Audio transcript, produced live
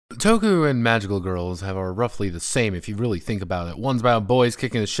Toku and magical girls are roughly the same if you really think about it. One's about boys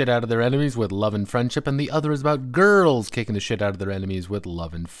kicking the shit out of their enemies with love and friendship, and the other is about girls kicking the shit out of their enemies with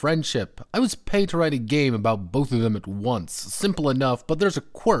love and friendship. I was paid to write a game about both of them at once. Simple enough, but there's a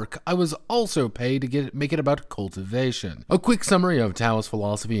quirk. I was also paid to make it about cultivation. A quick summary of Taoist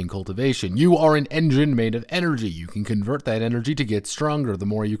philosophy and cultivation. You are an engine made of energy. You can convert that energy to get stronger. The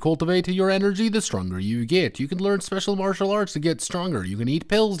more you cultivate your energy, the stronger you get. You can learn special martial arts to get stronger. You can eat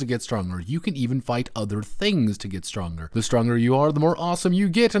pills to get stronger. You can even fight other things to get stronger. The stronger you are, the more awesome you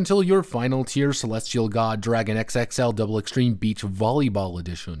get until your final tier Celestial God Dragon XXL Double Extreme Beach Volleyball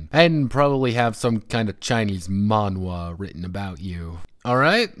Edition. And probably have some kind of Chinese manhwa written about you.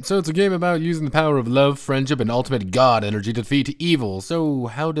 Alright, so it's a game about using the power of love, friendship, and ultimate god energy to defeat evil. So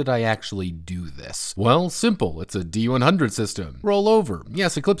how did I actually do this? Well, simple. It's a D100 system. Roll over.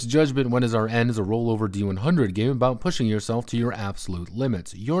 Yes, Eclipse Judgement, When Is Our End is a rollover D100 game about pushing yourself to your absolute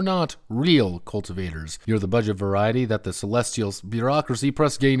limits. You're not real cultivators. You're the budget variety that the Celestial Bureaucracy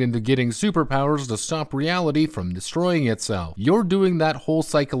press gain into getting superpowers to stop reality from destroying itself. You're doing that whole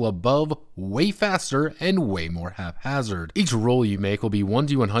cycle above, way faster, and way more haphazard. Each roll you make will be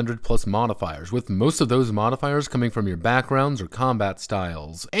 1d100 plus modifiers, with most of those modifiers coming from your backgrounds or combat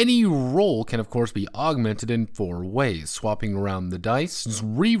styles. Any roll can of course be augmented in 4 ways: swapping around the dice,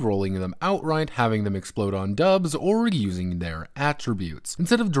 re-rolling them outright, having them explode on dubs, or using their attributes.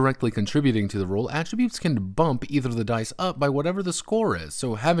 Instead of directly contributing to the roll, attributes can bump either the dice up by whatever the score is,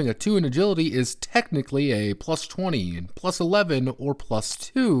 so having a 2 in agility is technically a plus 20, plus 11, or plus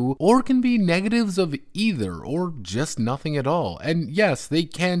 2, or can be negatives of either, or just nothing at all. And yes, they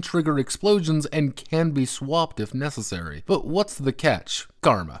can trigger explosions and can be swapped if necessary. But what's the catch?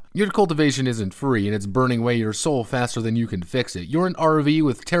 Karma. Your cultivation isn't free, and it's burning away your soul faster than you can fix it. You're an RV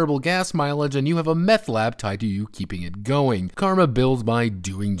with terrible gas mileage, and you have a meth lab tied to you keeping it going. Karma builds by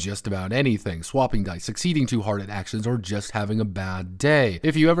doing just about anything: swapping dice, succeeding too hard at actions, or just having a bad day.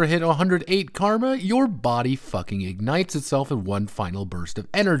 If you ever hit 108 karma, your body fucking ignites itself in one final burst of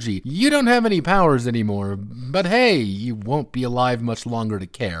energy. You don't have any powers anymore, but hey, you won't be alive much longer to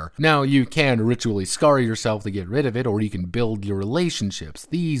care. Now, you can ritually scar yourself to get rid of it, or you can build your relationship.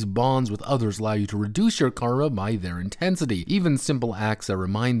 These bonds with others allow you to reduce your karma by their intensity. Even simple acts that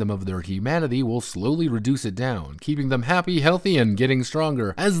remind them of their humanity will slowly reduce it down, keeping them happy, healthy, and getting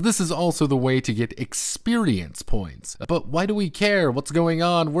stronger, as this is also the way to get experience points. But why do we care? What's going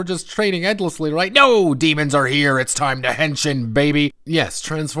on? We're just trading endlessly, right? No! Demons are here! It's time to henshin, baby! Yes,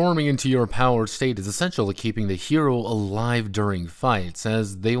 transforming into your powered state is essential to keeping the hero alive during fights,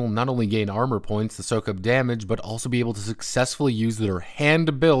 as they will not only gain armor points to soak up damage, but also be able to successfully use their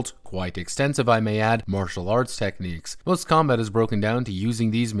hand-built, quite extensive I may add, martial arts techniques. Most combat is broken down to using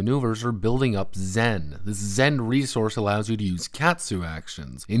these maneuvers or building up Zen. This Zen resource allows you to use Katsu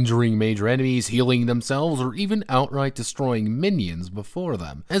actions, injuring major enemies, healing themselves, or even outright destroying minions before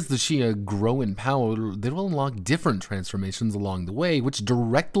them. As the Shia grow in power, they will unlock different transformations along the way, which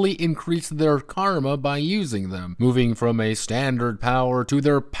directly increase their karma by using them, moving from a standard power to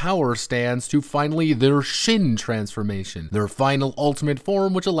their power stance to finally their Shin transformation, their final ultimate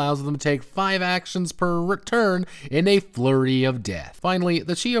form, which allows them to take 5 actions per turn in a flurry of death. Finally,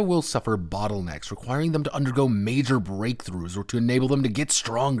 the Shia will suffer bottlenecks, requiring them to undergo major breakthroughs or to enable them to get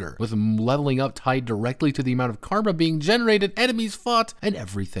stronger, with leveling up tied directly to the amount of karma being generated, enemies fought, and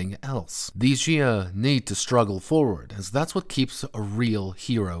everything else. These Shia need to struggle forward, as that's what keeps a real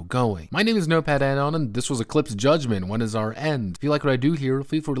hero going. My name is Notepad Anon, and this was Eclipse Judgement, When Is Our End. If you like what I do here,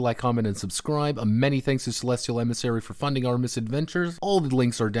 feel free to like, comment, and subscribe. A many thanks to Celestial Emissary for funding our misadventures. All the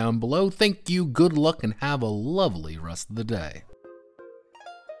links are down below. Thank you, good luck, and have a lovely rest of the day.